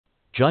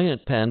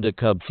Giant panda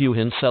cub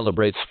Fuhin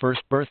celebrates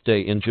first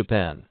birthday in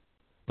Japan.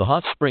 The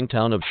hot spring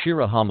town of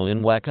Shirahama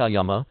in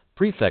Wakayama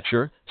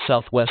Prefecture,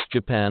 southwest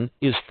Japan,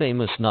 is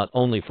famous not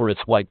only for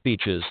its white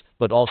beaches,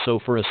 but also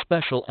for a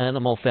special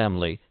animal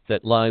family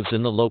that lives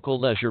in the local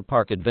leisure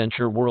park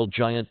adventure world,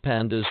 giant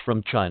pandas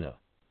from China.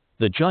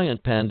 The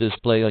giant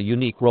pandas play a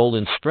unique role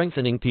in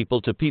strengthening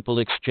people-to-people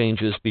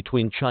exchanges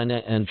between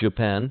China and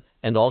Japan,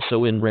 and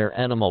also in rare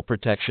animal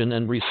protection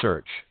and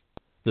research.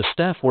 The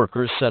staff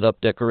workers set up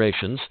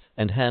decorations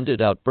and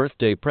handed out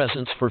birthday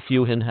presents for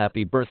Fuhin.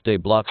 Happy birthday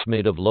blocks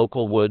made of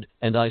local wood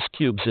and ice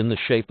cubes in the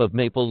shape of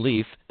maple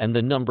leaf and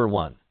the number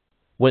 1.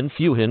 When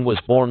Fuhin was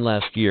born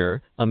last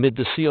year, amid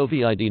the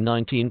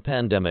COVID-19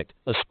 pandemic,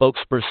 a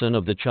spokesperson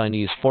of the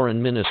Chinese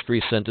Foreign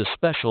Ministry sent a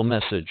special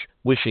message,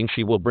 wishing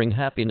she will bring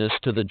happiness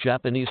to the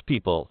Japanese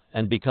people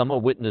and become a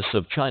witness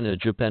of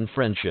China-Japan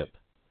friendship.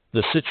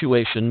 The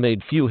situation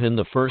made Fuhin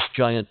the first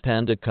giant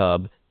panda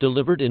cub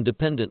delivered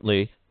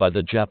independently by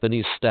the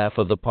Japanese staff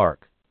of the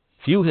park.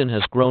 Fuhin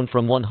has grown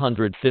from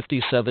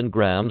 157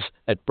 grams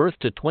at birth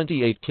to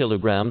 28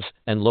 kilograms,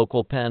 and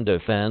local panda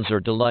fans are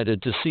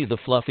delighted to see the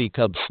fluffy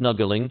cub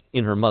snuggling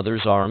in her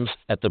mother's arms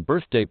at the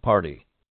birthday party.